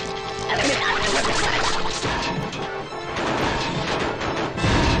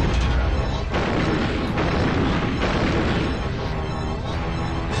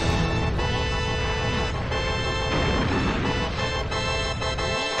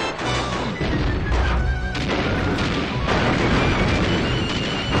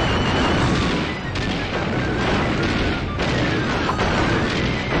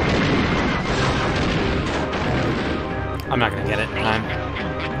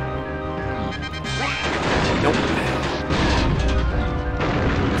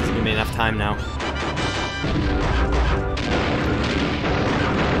 enough time now.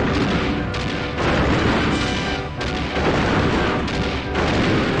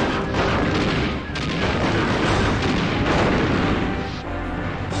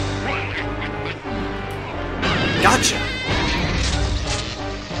 Gotcha!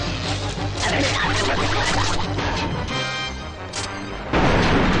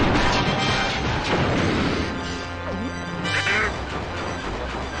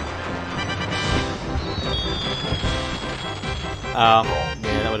 Oh,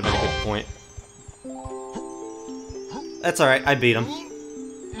 yeah, that would have been a good point. That's alright, I beat him.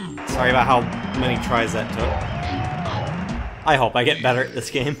 Sorry about how many tries that took. I hope I get better at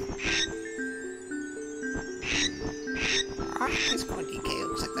this game. It's going DK. It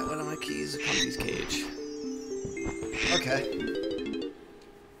looks like that one of my keys is Cloppy's cage. Okay.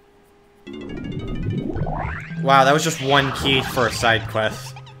 Wow, that was just one key for a side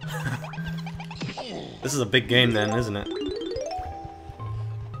quest. This is a big game then, isn't it?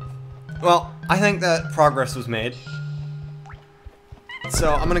 Well, I think that progress was made.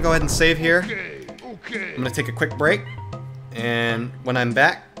 So I'm gonna go ahead and save here. I'm gonna take a quick break, and when I'm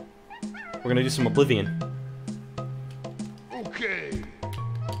back, we're gonna do some Oblivion.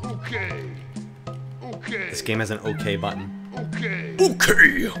 This game has an OK button. Okay.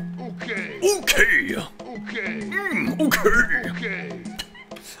 Okay. Okay.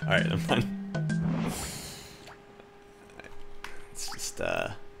 Alright, I'm done. Let's just